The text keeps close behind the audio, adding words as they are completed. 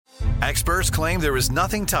Experts claim there is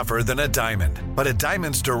nothing tougher than a diamond. But at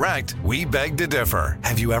Diamonds Direct, we beg to differ.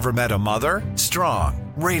 Have you ever met a mother?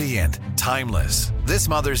 Strong, radiant, timeless. This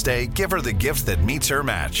Mother's Day, give her the gift that meets her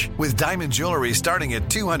match. With diamond jewelry starting at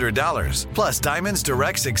 $200. Plus, Diamonds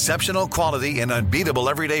Direct's exceptional quality and unbeatable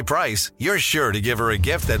everyday price, you're sure to give her a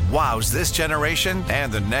gift that wows this generation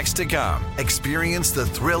and the next to come. Experience the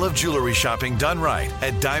thrill of jewelry shopping done right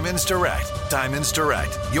at Diamonds Direct. Diamonds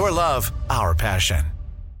Direct. Your love, our passion.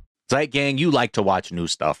 Right, gang, you like to watch new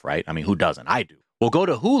stuff, right? I mean, who doesn't? I do. Well, go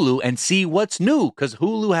to Hulu and see what's new, because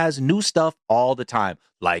Hulu has new stuff all the time,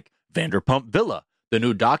 like Vanderpump Villa, the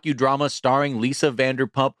new docudrama starring Lisa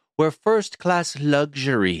Vanderpump, where first-class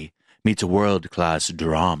luxury meets world-class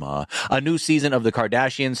drama. A new season of The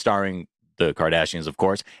Kardashians starring the Kardashians, of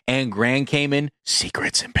course, and Grand Cayman,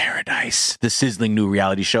 Secrets in Paradise, the sizzling new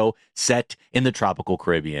reality show set in the tropical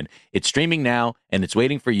Caribbean. It's streaming now, and it's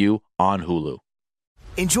waiting for you on Hulu.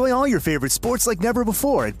 Enjoy all your favorite sports like never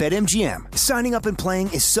before at BetMGM. Signing up and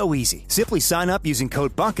playing is so easy. Simply sign up using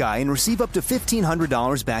code Buckeye and receive up to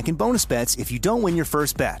 $1,500 back in bonus bets if you don't win your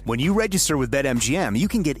first bet. When you register with BetMGM, you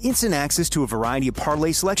can get instant access to a variety of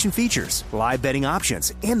parlay selection features, live betting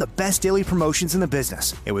options, and the best daily promotions in the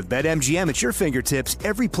business. And with BetMGM at your fingertips,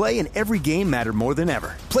 every play and every game matter more than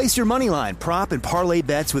ever. Place your moneyline, prop, and parlay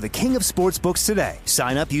bets with the king of sportsbooks today.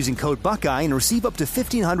 Sign up using code Buckeye and receive up to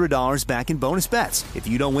 $1,500 back in bonus bets if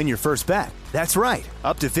you don't win your first bet. That's right,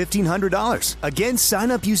 up to $1,500. Again, sign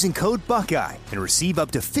up using code Buckeye and receive up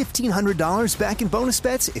to $1,500 back in bonus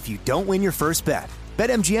bets if you don't win your first bet.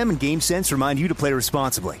 BetMGM and GameSense remind you to play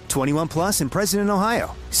responsibly. 21 plus and present in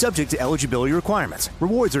Ohio. Subject to eligibility requirements.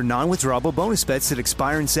 Rewards are non-withdrawable bonus bets that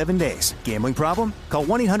expire in 7 days. Gambling problem? Call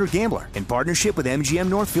 1-800-GAMBLER in partnership with MGM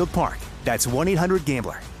Northfield Park. That's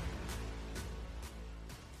 1-800-GAMBLER.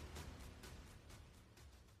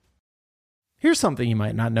 Here's something you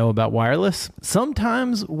might not know about wireless.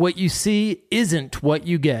 Sometimes what you see isn't what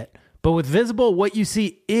you get. But with Visible, what you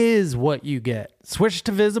see is what you get. Switch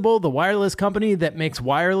to Visible, the wireless company that makes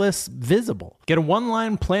wireless visible. Get a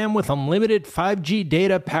one-line plan with unlimited 5G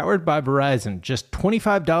data powered by Verizon. Just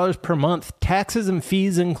 $25 per month, taxes and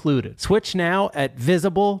fees included. Switch now at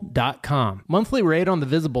Visible.com. Monthly rate on the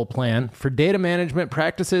Visible plan. For data management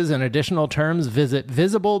practices and additional terms, visit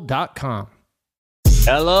Visible.com.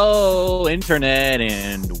 Hello, Internet,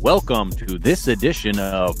 and welcome to this edition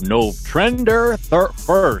of NovTrender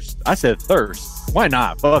First. I said thirst. Why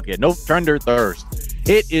not? Fuck it. NovTrender Thirst.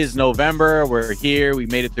 It is November. We're here. We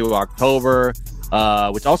made it through October,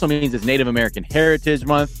 which also means it's Native American Heritage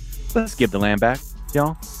Month. Let's give the land back,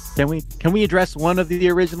 y'all. Can we address one of the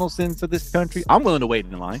original sins of this country? I'm willing to wait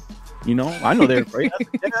in line. You know, I know they're right.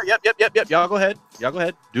 Yep. Y'all go ahead.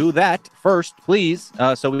 Do that first, please,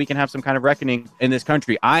 so we can have some kind of reckoning in this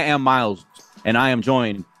country. I am Miles, and I am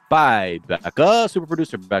joined by Becca, super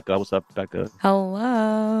producer Becca. What's up, Becca?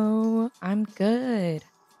 Hello. I'm good.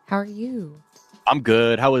 How are you? I'm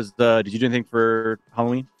good. How was did you do anything for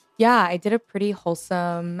Halloween? Yeah, I did a pretty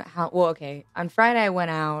wholesome. On Friday I went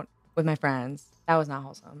out with my friends. That was not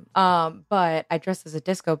wholesome. But I dressed as a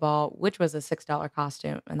disco ball, which was a $6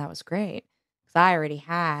 costume, and that was great because I already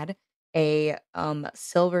had a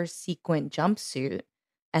silver sequin jumpsuit,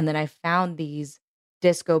 and then I found these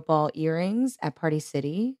disco ball earrings at Party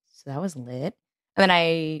City, so that was lit. And then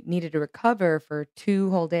I needed to recover for 2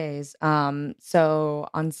 whole days. So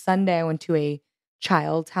on Sunday I went to a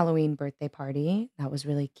child's Halloween birthday party. That was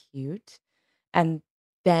really cute. And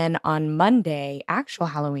then on Monday, actual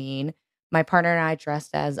Halloween, my partner and I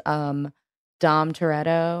dressed as Dom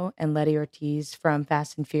Toretto and Letty Ortiz from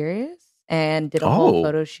Fast and Furious and did a whole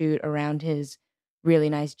photo shoot around his really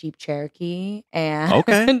nice Jeep Cherokee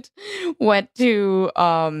and went to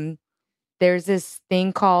there's this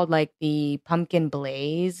thing called like the Pumpkin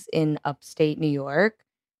Blaze in upstate New York.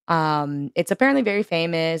 It's apparently very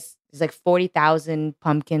famous. There's like 40,000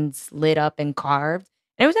 pumpkins lit up and carved.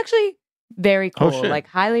 And it was actually very cool. Like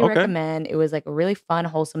highly recommend. It was like a really fun,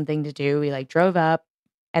 wholesome thing to do. We like drove up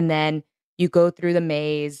and then you go through the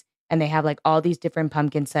maze and they have like all these different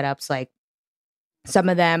pumpkin setups. Like some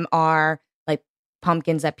of them are like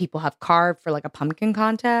pumpkins that people have carved for like a pumpkin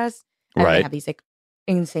contest. And they have these like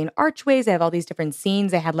insane archways. They have all these different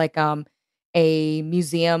scenes. They had like a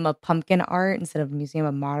museum of pumpkin art instead of a museum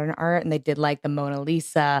of modern art. And they did like the Mona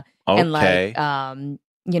Lisa and like Andy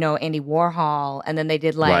Warhol. And then they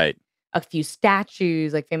did like a few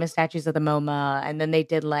statues, like famous statues of the MoMA. And then they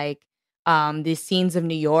did like these scenes of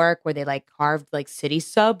New York where they like carved like city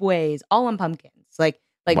subways, all on pumpkins. Like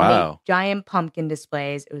made giant pumpkin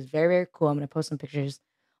displays. It was very, very cool. I'm gonna post some pictures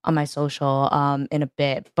on my social in a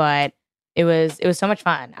bit. But it was so much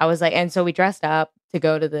fun. I was like, and so we dressed up to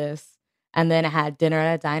go to this. And then I had dinner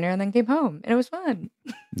at a diner and then came home. And it was fun.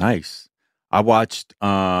 Nice. I watched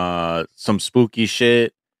some spooky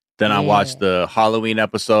shit. Then I watched the Halloween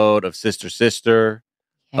episode of Sister Sister.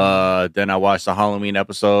 Yeah. Then I watched the Halloween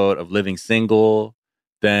episode of Living Single.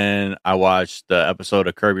 Then I watched the episode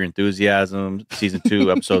of Curb Your Enthusiasm, season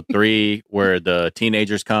 2, episode 3, where the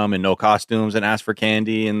teenagers come in no costumes and ask for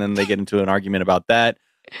candy, and then they get into an argument about that.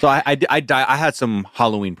 So I had some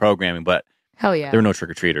Halloween programming, but Hell yeah. there were no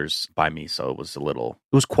trick-or-treaters by me, so it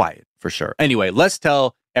was quiet for sure. Anyway, let's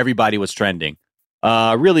tell everybody what's trending.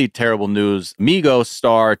 Really terrible news. Migos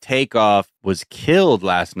star Takeoff was killed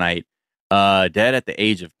last night, dead at the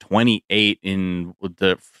age of 28.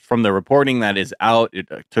 From the reporting that is out, it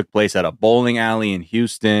took place at a bowling alley in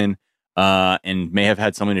Houston, and may have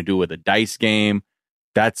had something to do with a dice game.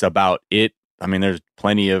 That's about it. I mean, there's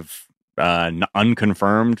plenty of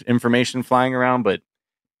unconfirmed information flying around, but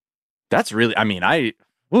that's really, I mean, I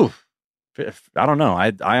don't know.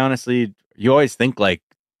 I honestly, you always think like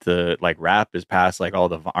the rap is past like all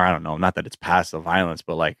the, or I don't know, not that it's past the violence,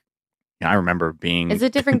 but like, you know, I remember being It's a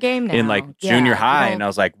different game now. in like junior high, and I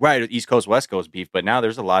was like, right, East Coast, West Coast beef, but now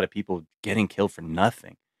there's a lot of people getting killed for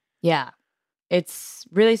nothing. Yeah. It's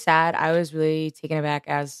really sad. I was really taken aback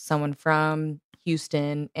as someone from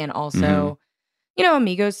Houston and also, you know,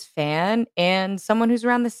 Amigos fan and someone who's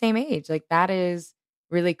around the same age. Like that is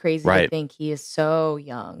really crazy to think he is so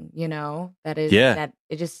young, you know, that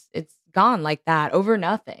it's gone like that over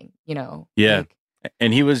nothing, you know. Yeah. Like,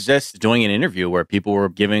 and he was just doing an interview where people were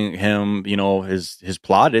giving him, you know, his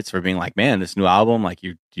plaudits for being like, man, this new album, like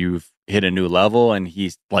you've hit a new level. And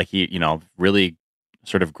he's like, you know, really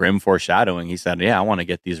sort of grim foreshadowing. He said, yeah, I want to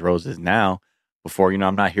get these roses now before, you know,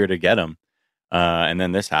 I'm not here to get them. And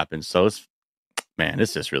then this happens. So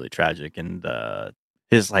it's just really tragic. And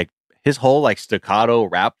his whole like staccato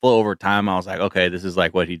rap flow over time, I was like, okay, this is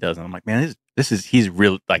like what he does. And I'm like, man, he's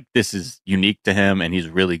real, like this is unique to him and he's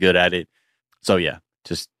really good at it. So yeah,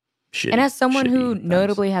 just shitty. And as someone who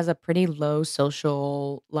notably has a pretty low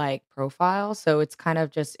social like profile, so it's kind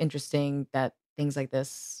of just interesting that things like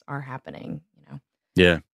this are happening, you know.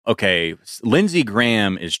 Yeah. Okay. Lindsey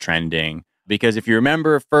Graham is trending because if you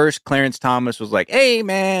remember, first Clarence Thomas was like, "Hey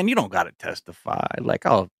man, you don't got to testify. Like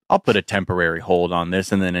I'll put a temporary hold on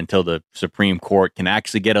this, and then until the Supreme Court can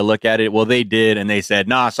actually get a look at it." Well, they did, and they said,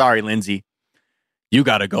 "Nah, sorry, Lindsey, you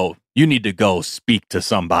got to go. You need to go speak to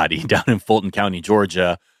somebody down in Fulton County,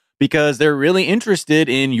 Georgia, because they're really interested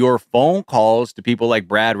in your phone calls to people like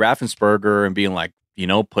Brad Raffensperger and being like, you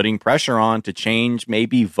know, putting pressure on to change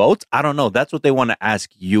maybe votes. I don't know. That's what they want to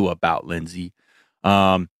ask you about, Lindsey."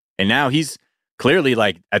 And now he's clearly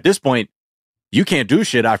like, at this point, you can't do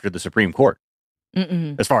shit after the Supreme Court.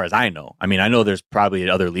 As far as I know. I mean, I know there's probably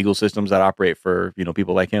other legal systems that operate for, you know,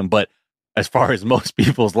 people like him, but as far as most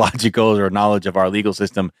people's logic goes or knowledge of our legal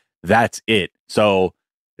system, that's it. So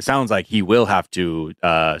it sounds like he will have to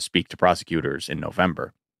speak to prosecutors in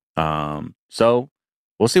November. So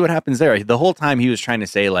we'll see what happens there. The whole time he was trying to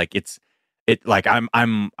say like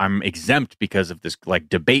I'm exempt because of this like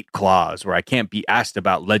debate clause where I can't be asked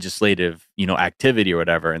about legislative, you know, activity or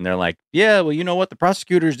whatever. And they're like, yeah, well, you know what the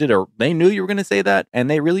prosecutors did, or they knew you were going to say that, and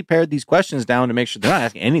they really pared these questions down to make sure they're not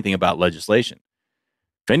asking anything about legislation.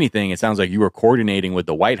 If anything, it sounds like you were coordinating with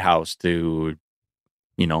the White House to,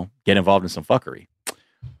 you know, get involved in some fuckery.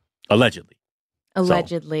 Allegedly.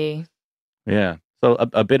 So, yeah. So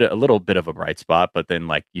a little bit of a bright spot, but then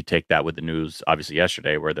like you take that with the news, obviously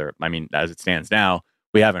yesterday, where I mean, as it stands now,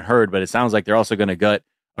 we haven't heard, but it sounds like they're also going to gut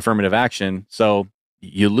affirmative action. So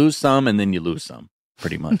you lose some and then you lose some,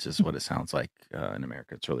 pretty much is what it sounds like in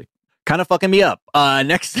America. It's really kind of fucking me up.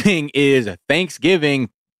 Next thing is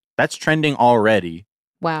Thanksgiving. That's trending already.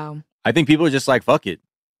 Wow. I think people are just like, fuck it.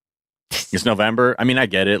 It's November. I mean, I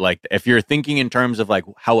get it. Like if you're thinking in terms of like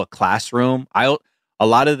how a classroom, a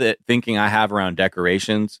lot of the thinking I have around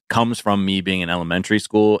decorations comes from me being in elementary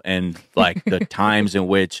school and like the times in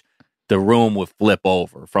which the room would flip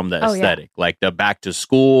over from the aesthetic, like the back to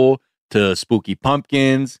school to spooky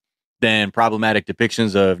pumpkins, then problematic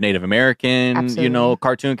depictions of Native American, you know,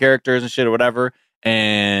 cartoon characters and shit or whatever.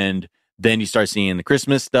 And then you start seeing the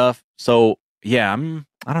Christmas stuff. So yeah,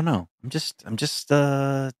 I don't know.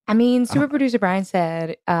 I mean, super producer Brian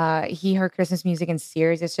said he heard Christmas music in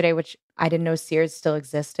Sears yesterday, which I didn't know Sears still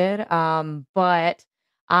existed. But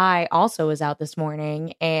I also was out this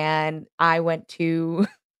morning and I went to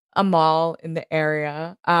a mall in the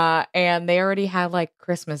area and they already had like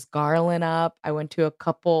Christmas garland up. I went to a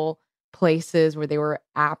couple places where they were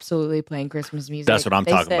absolutely playing Christmas music. That's what I'm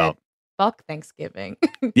talking about. Fuck Thanksgiving.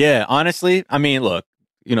 Yeah, honestly, I mean, look,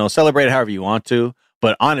 you know, celebrate it however you want to.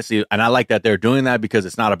 But honestly, and I like that they're doing that because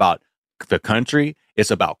it's not about the country,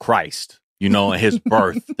 it's about Christ, and his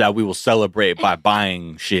birth that we will celebrate by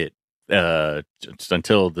buying shit just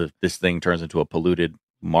until this thing turns into a polluted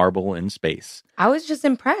marble in space. I was just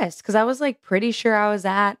impressed because I was like pretty sure I was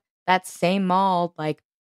at that same mall, like,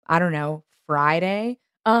 I don't know, Friday,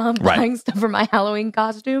 buying stuff for my Halloween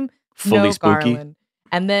costume. Fully no spooky. garland.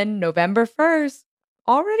 And then November 1st,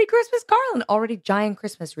 already Christmas garland, already giant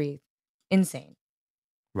Christmas wreath. Insane.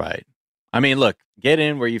 Right. I mean, look, get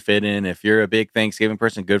in where you fit in. If you're a big Thanksgiving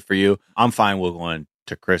person, good for you. I'm fine with going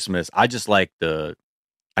to Christmas. I just like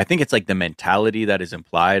I think it's like the mentality that is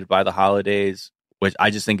implied by the holidays, which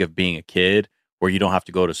I just think of being a kid where you don't have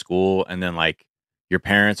to go to school. And then like your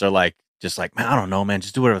parents are like, just like, man, I don't know, man,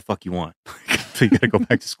 just do whatever the fuck you want. So you got to go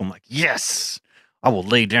back to school. I'm like, yes, I will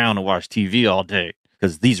lay down and watch TV all day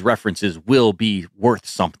because these references will be worth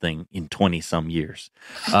something in 20 some years.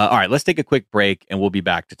 All right, let's take a quick break and we'll be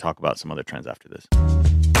back to talk about some other trends after this.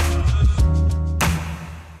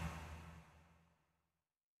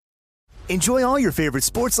 Enjoy all your favorite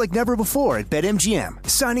sports like never before at BetMGM.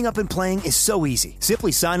 Signing up and playing is so easy.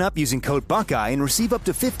 Simply sign up using code Buckeye and receive up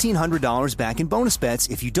to $1,500 back in bonus bets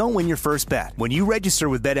if you don't win your first bet. When you register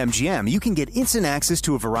with BetMGM, you can get instant access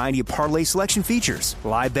to a variety of parlay selection features,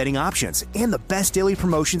 live betting options, and the best daily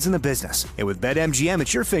promotions in the business. And with BetMGM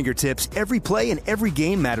at your fingertips, every play and every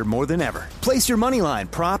game matter more than ever. Place your moneyline,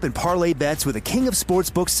 prop, and parlay bets with the king of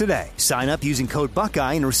sportsbooks today. Sign up using code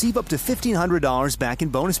Buckeye and receive up to $1,500 back in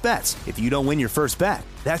bonus bets if you don't win your first bet.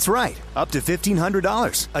 That's right, up to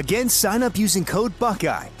 $1,500. Again, sign up using code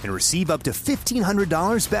Buckeye and receive up to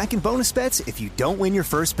 $1,500 back in bonus bets if you don't win your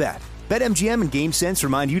first bet. BetMGM and GameSense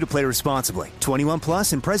remind you to play responsibly. 21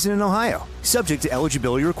 plus and present in Ohio. Subject to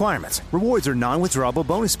eligibility requirements. Rewards are non-withdrawable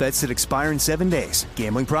bonus bets that expire in 7 days.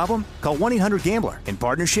 Gambling problem? Call 1-800-GAMBLER in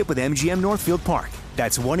partnership with MGM Northfield Park.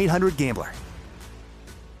 That's 1-800-GAMBLER.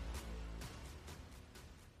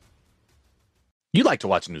 You like to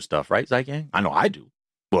watch new stuff, right, Zygang? I know I do.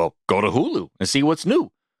 Well, go to Hulu and see what's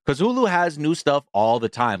new. Because Hulu has new stuff all the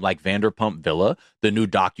time, like Vanderpump Villa, the new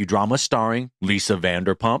docudrama starring Lisa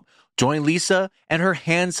Vanderpump. Join Lisa and her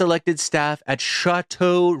hand-selected staff at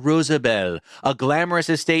Chateau Rosabelle, a glamorous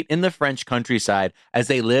estate in the French countryside, as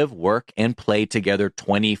they live, work, and play together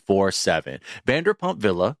 24/7. Vanderpump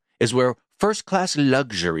Villa is where first-class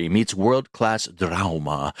luxury meets world-class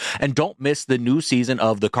drama. And don't miss the new season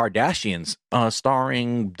of The Kardashians,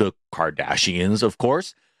 starring the Kardashians, of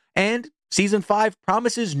course. And Season 5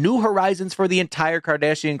 promises new horizons for the entire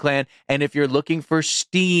Kardashian clan. And if you're looking for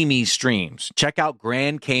steamy streams, check out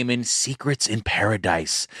Grand Cayman Secrets in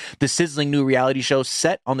Paradise, the sizzling new reality show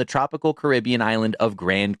set on the tropical Caribbean island of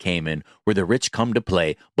Grand Cayman, where the rich come to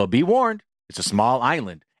play. But be warned, it's a small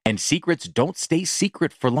island, and secrets don't stay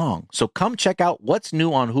secret for long. So come check out what's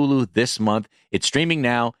new on Hulu this month. It's streaming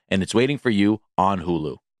now, and it's waiting for you on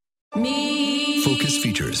Hulu. Focus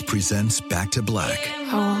Features presents Back to Black.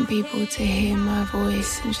 I want people to hear my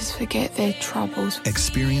voice and just forget their troubles.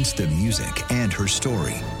 Experience the music and her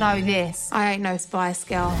story. Know this, I ain't no Spice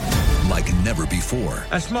Girl. Like never before.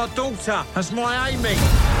 That's my daughter. That's my Amy.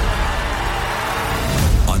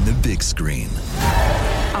 On the big screen.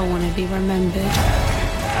 I want to be remembered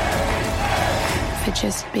for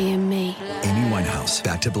just being me. Amy Winehouse,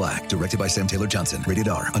 Back to Black, directed by Sam Taylor Johnson. Rated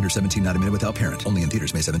R, under 17, not a minute without parent. Only in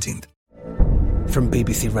theaters May 17th. From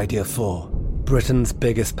BBC Radio 4, Britain's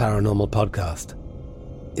biggest paranormal podcast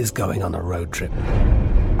is going on a road trip.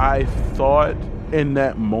 I thought in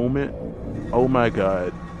that moment, oh my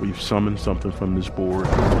God, we've summoned something from this board.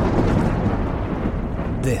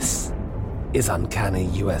 This is Uncanny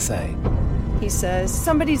USA. He says,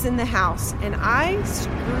 somebody's in the house, and I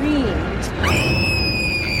screamed.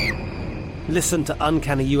 Listen to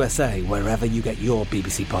Uncanny USA wherever you get your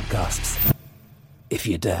BBC podcasts, if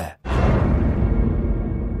you dare.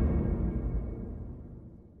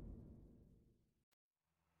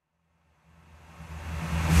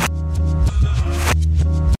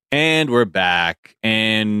 And we're back.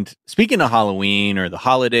 And speaking of Halloween or the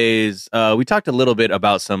holidays, we talked a little bit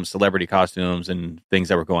about some celebrity costumes and things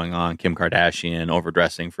that were going on. Kim Kardashian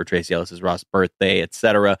overdressing for Tracy Ellis's Ross birthday,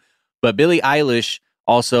 etc. But Billie Eilish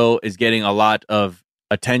also is getting a lot of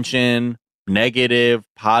attention, negative,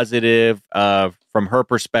 positive, from her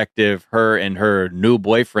perspective. Her and her new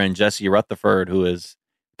boyfriend, Jesse Rutherford, who is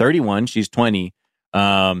 31, she's 20.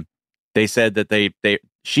 They said that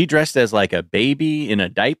she dressed as like a baby in a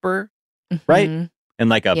diaper, right? And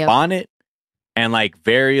like a bonnet and like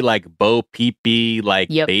very like Bo Peepy, like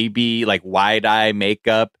baby, like wide eye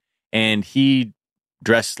makeup. And he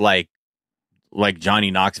dressed like like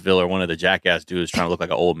Johnny Knoxville or one of the Jackass dudes trying to look like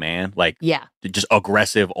an old man, like just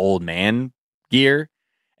aggressive old man gear.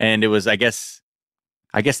 And it was, I guess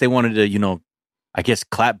they wanted to,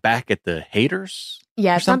 clap back at the haters.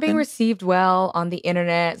 Yeah, it's not being received well on the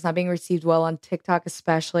internet. It's not being received well on TikTok,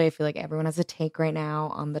 especially. I feel like everyone has a take right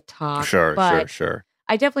now on the talk. Sure.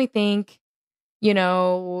 I definitely think, we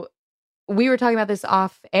were talking about this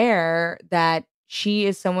off air, that she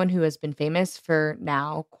is someone who has been famous for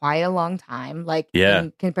now quite a long time, like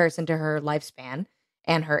in comparison to her lifespan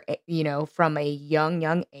and her, from a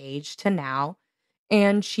young age to now.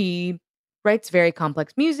 And she writes very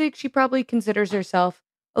complex music. She probably considers herself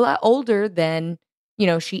a lot older than,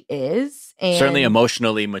 she is. And certainly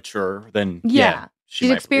emotionally mature than, she's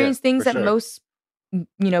experienced things that most,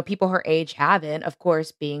 people her age haven't, of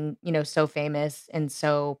course, being, so famous and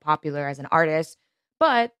so popular as an artist.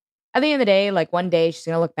 But at the end of the day, like one day she's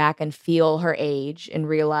going to look back and feel her age and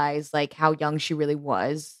realize like how young she really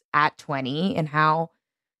was at 20 and how,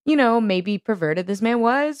 maybe perverted this man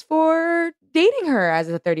was for dating her as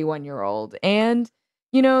a 31-year-old. And,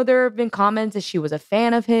 there have been comments that she was a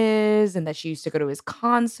fan of his and that she used to go to his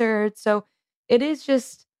concerts. So it is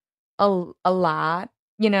just a lot,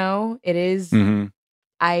 it is. Mm-hmm.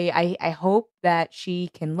 I hope that she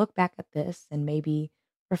can look back at this and maybe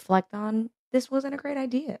reflect on this wasn't a great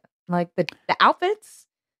idea. Like the outfits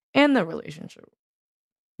and the relationship.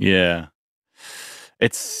 Yeah.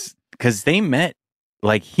 It's because they met,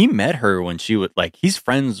 like he met her when she was like, he's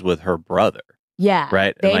friends with her brother. Yeah.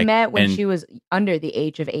 Right. They met when she was under the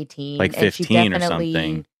age of 18. Like 15 and she definitely or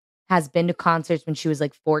something. Has been to concerts when she was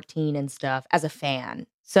like 14 and stuff as a fan.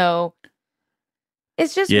 So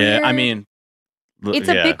it's just weird. I mean, it's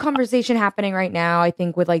a big conversation happening right now, I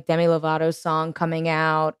think, with like Demi Lovato's song coming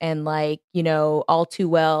out and like, All Too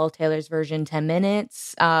Well, Taylor's version, 10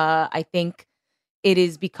 Minutes. I think it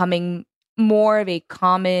is becoming more of a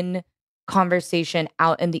common conversation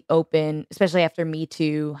out in the open, especially after Me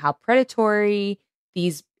Too, how predatory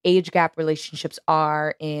these age gap relationships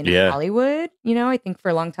are in Hollywood. I think for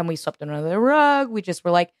a long time we swept under the rug. We just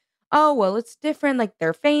were like, oh, well, it's different. Like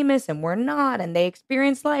they're famous and we're not, and they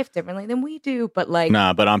experience life differently than we do. But like,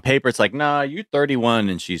 but on paper, it's like, you're 31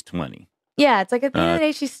 and she's 20. Yeah, it's like at the end of the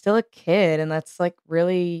day, she's still a kid, and that's like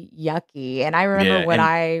really yucky. And I remember when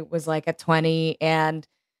I was like at 20, and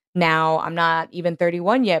now I'm not even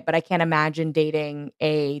 31 yet, but I can't imagine dating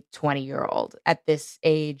a 20-year-old at this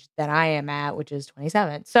age that I am at, which is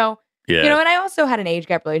 27. So, and I also had an age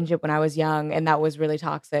gap relationship when I was young, and that was really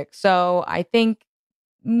toxic. So I think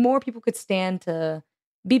more people could stand to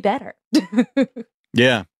be better.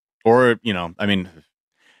 Yeah. Or, I mean,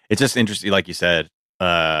 it's just interesting. Like you said,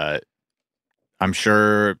 I'm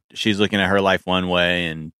sure she's looking at her life one way.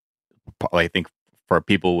 And I think for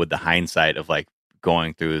people with the hindsight of like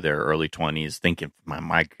going through their early 20s, thinking,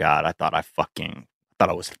 my God, I thought I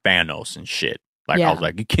was Thanos and shit. Like, I was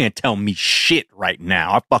like, you can't tell me shit right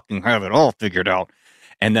now. I fucking have it all figured out.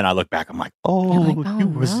 And then I look back, I'm like,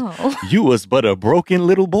 you was but a broken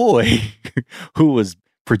little boy who was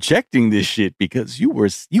projecting this shit because you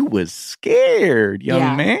was scared,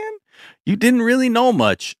 young man. You didn't really know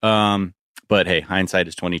much. But hey, hindsight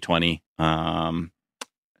is 2020. And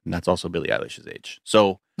that's also Billie Eilish's age.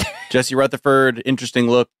 So Jesse Rutherford, interesting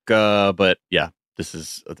look. But yeah, this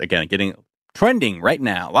is again getting trending right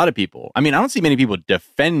now. A lot of people. I mean, I don't see many people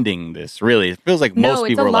defending this. Really, it feels like most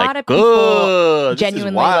people are like, "Good,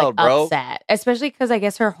 genuinely wild, like, bro." Upset, especially because I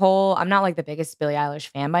guess her whole. I'm not like the biggest Billie Eilish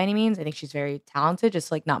fan by any means. I think she's very talented,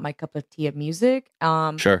 just like not my cup of tea of music.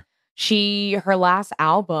 Sure. Her last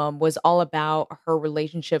album was all about her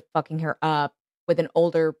relationship fucking her up with an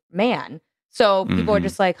older man. So people are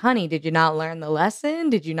just like, "Honey, did you not learn the lesson?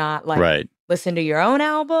 Did you not like listen to your own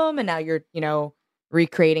album? And now you're,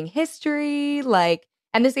 recreating history, like,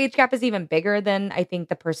 and this age gap is even bigger than I think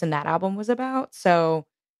the person that album was about. So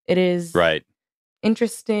it is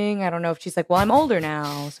interesting. I don't know if she's like, well, I'm older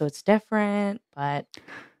now, so it's different, but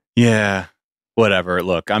yeah, whatever.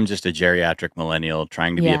 Look, I'm just a geriatric millennial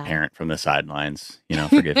trying to be a parent from the sidelines.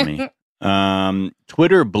 Forgive me.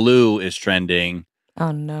 Twitter Blue is trending.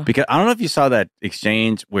 Oh no. Because I don't know if you saw that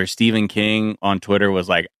exchange where Stephen King on Twitter was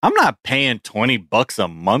like, I'm not paying $20 a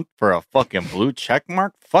month for a fucking blue check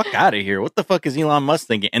mark. Fuck out of here. What the fuck is Elon Musk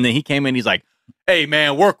thinking? And then he came in, he's like, hey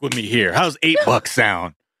man, work with me here. How's $8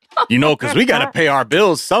 sound? Because we got to pay our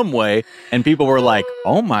bills some way. And people were like,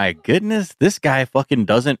 oh my goodness, this guy fucking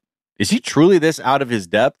doesn't. Is he truly this out of his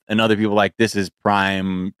depth? And other people like, this is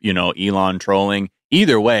prime, Elon trolling.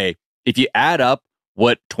 Either way, if you add up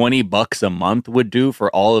what $20 a month would do for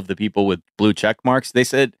all of the people with blue check marks, they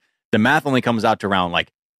said the math only comes out to around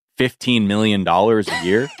like $15 million a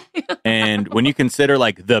year. And when you consider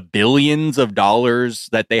like the billions of dollars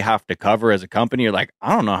that they have to cover as a company, you're like,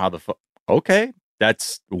 I don't know how okay,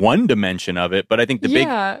 that's one dimension of it. But I think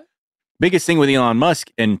the biggest thing with Elon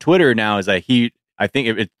Musk and Twitter now is that I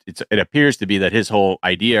think it appears to be that his whole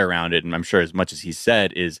idea around it, and I'm sure as much as he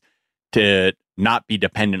said, is to not be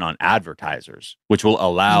dependent on advertisers, which will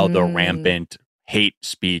allow the rampant hate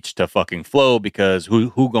speech to fucking flow, because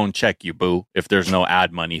who gonna check you, boo, if there's no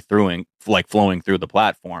ad money flowing through the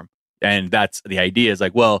platform. And that's the idea, is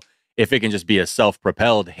like, well, if it can just be a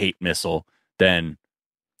self-propelled hate missile, then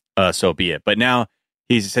so be it. But now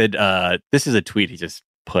he said, this is a tweet he just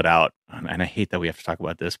put out, and I hate that we have to talk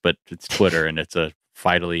about this, but it's Twitter and it's a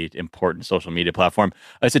vitally important social media platform.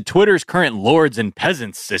 I said, Twitter's current lords and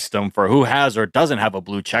peasants system for who has or doesn't have a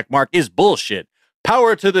blue check mark is bullshit.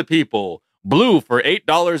 Power to the people. Blue for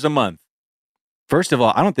 $8 a month. First of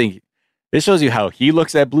all, I don't think this shows you how he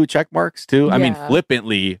looks at blue check marks too. I mean,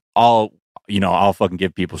 flippantly, I'll fucking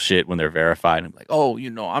give people shit when they're verified. I'm like, oh,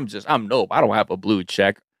 I'm nope. I don't have a blue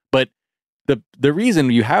check. But the reason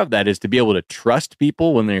you have that is to be able to trust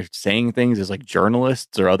people when they're saying things as like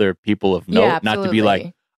journalists or other people of note, not to be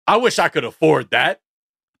like, I wish I could afford that.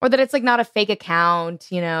 Or that it's like not a fake account,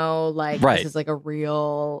 like this is like a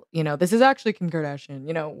real, this is actually Kim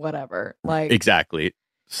Kardashian, whatever. Like exactly.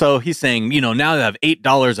 So he's saying, now they have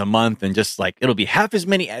 $8 a month and just like, it'll be half as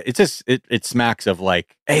many. It's just, it smacks of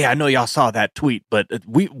like, hey, I know y'all saw that tweet, but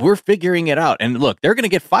we're figuring it out. And look, they're going to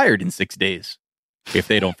get fired in 6 days if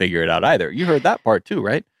they don't figure it out either. You heard that part too,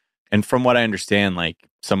 right? And from what I understand, like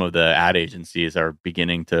some of the ad agencies are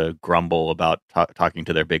beginning to grumble about talking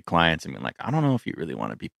to their big clients and being like, I don't know if you really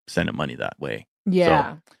want to be sending money that way.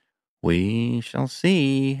 Yeah. So we shall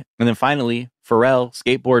see. And then finally, Pharrell,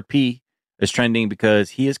 Skateboard P, is trending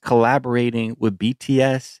because he is collaborating with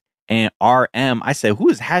BTS and RM. I said, who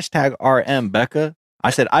is hashtag RM, Becca?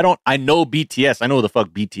 I said, I know BTS. I know who the fuck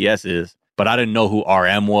BTS is, but I didn't know who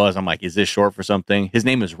RM was. I'm like, is this short for something? His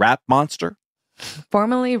name is Rap Monster.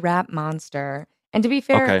 Formerly Rap Monster. And to be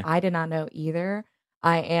fair, I did not know either.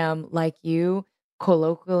 I am, like you,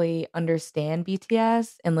 colloquially understand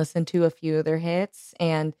BTS and listen to a few of their hits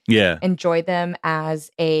and enjoy them as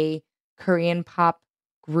a Korean pop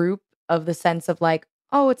group, of the sense of like,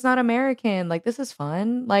 oh, it's not American. Like, this is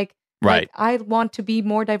fun. Like I want to be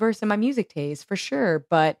more diverse in my music taste for sure.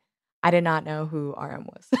 But I did not know who RM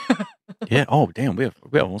was. Yeah. Oh, damn.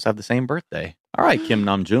 We almost have the same birthday. All right, Kim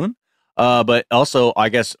Namjoon. But also, I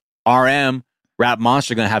guess RM, Rap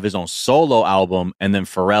Monster, going to have his own solo album, and then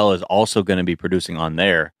Pharrell is also going to be producing on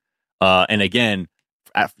there. And again,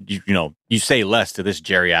 you say less to this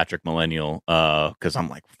geriatric millennial, because I'm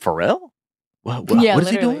like, Pharrell? What is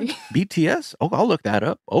he doing? BTS? Oh, I'll look that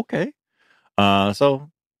up. Okay.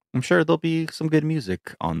 So I'm sure there'll be some good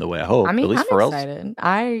music on the way. I hope. I mean, at least I'm Pharrell's excited.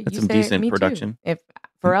 That's some decent production. Too. If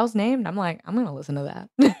Pharrell's named, I'm like, I'm going to listen to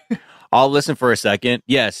that. I'll listen for a second.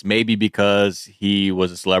 Yes, maybe because he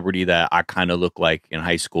was a celebrity that I kind of looked like in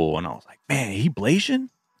high school, and I was like, man, he Blasian?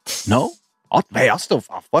 No? Fuck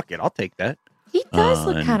it. I'll take that. He does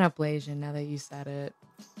look kind of Blasian now that you said it.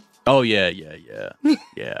 Oh, yeah.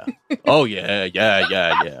 Oh, yeah.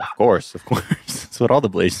 Of course. That's what all the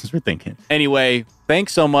Blazers were thinking. Anyway,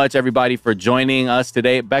 thanks so much, everybody, for joining us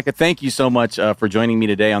today. Becca, thank you so much for joining me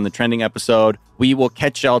today on the trending episode. We will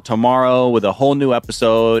catch y'all tomorrow with a whole new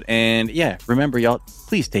episode. And yeah, remember, y'all,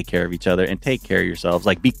 please take care of each other and take care of yourselves.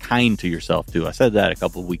 Like, be kind to yourself, too. I said that a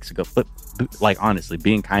couple of weeks ago. But, like, honestly,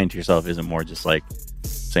 being kind to yourself isn't more just like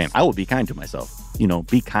saying, I will be kind to myself.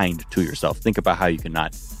 Be kind to yourself. Think about how you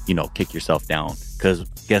cannot kick yourself down. Because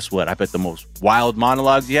guess what? I bet the most wild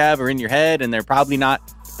monologues you have are in your head, and they're probably not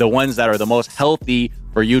the ones that are the most healthy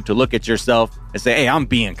for you to look at yourself and say, hey, I'm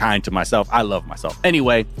being kind to myself. I love myself.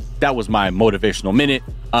 Anyway, that was my motivational minute.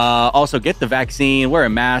 Also, get the vaccine, wear a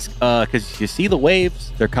mask, because you see the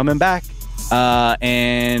waves, they're coming back.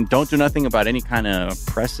 And don't do nothing about any kind of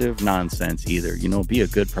oppressive nonsense either. Be a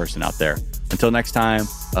good person out there. Until next time,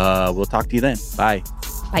 we'll talk to you then. Bye.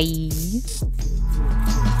 Bye.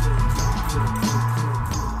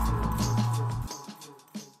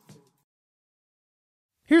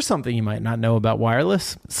 Here's something you might not know about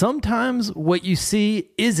wireless. Sometimes what you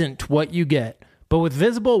see isn't what you get. But with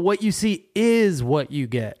Visible, what you see is what you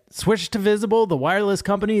get. Switch to Visible, the wireless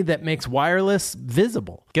company that makes wireless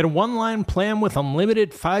visible. Get a one-line plan with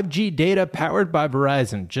unlimited 5G data powered by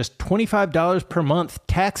Verizon. Just $25 per month,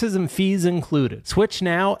 taxes and fees included. Switch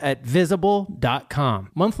now at Visible.com.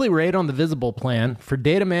 Monthly rate on the Visible plan. For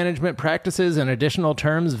data management practices and additional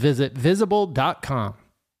terms, visit Visible.com.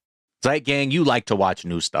 Zeit Gang, you like to watch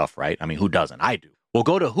new stuff, right? I mean, who doesn't? I do. Well,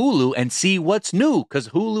 go to Hulu and see what's new, because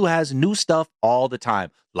Hulu has new stuff all the time,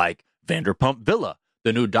 like Vanderpump Villa,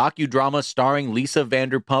 the new docudrama starring Lisa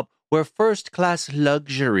Vanderpump, where first-class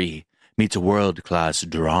luxury meets world-class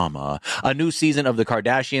drama. A new season of The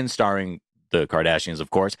Kardashians starring the Kardashians, of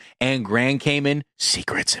course, and Grand Cayman,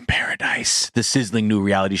 Secrets in Paradise, the sizzling new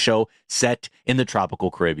reality show set in the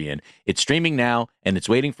tropical Caribbean. It's streaming now, and it's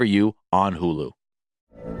waiting for you on Hulu.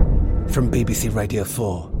 From BBC Radio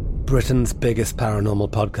 4, Britain's biggest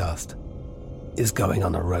paranormal podcast is going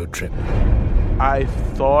on a road trip. I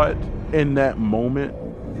thought in that moment,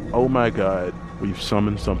 oh my God, we've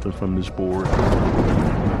summoned something from this board.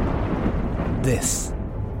 This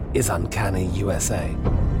is Uncanny USA.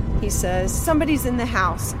 He says, somebody's in the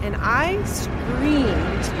house, and I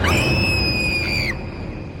screamed.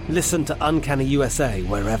 Listen to Uncanny USA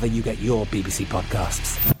wherever you get your BBC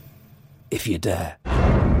podcasts, if you dare.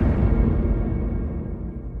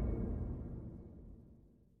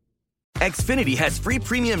 Xfinity has free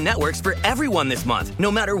premium networks for everyone this month,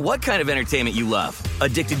 no matter what kind of entertainment you love.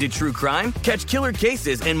 Addicted to true crime? Catch killer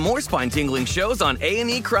cases and more spine-tingling shows on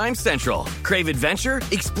A&E Crime Central. Crave adventure?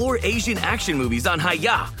 Explore Asian action movies on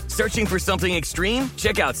Hi-YAH. Searching for something extreme?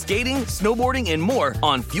 Check out skating, snowboarding, and more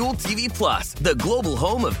on Fuel TV Plus, the global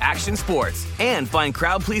home of action sports. And find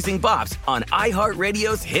crowd-pleasing bops on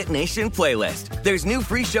iHeartRadio's Hit Nation playlist. There's new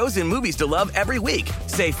free shows and movies to love every week.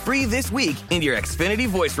 Say free this week in your Xfinity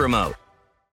voice remote.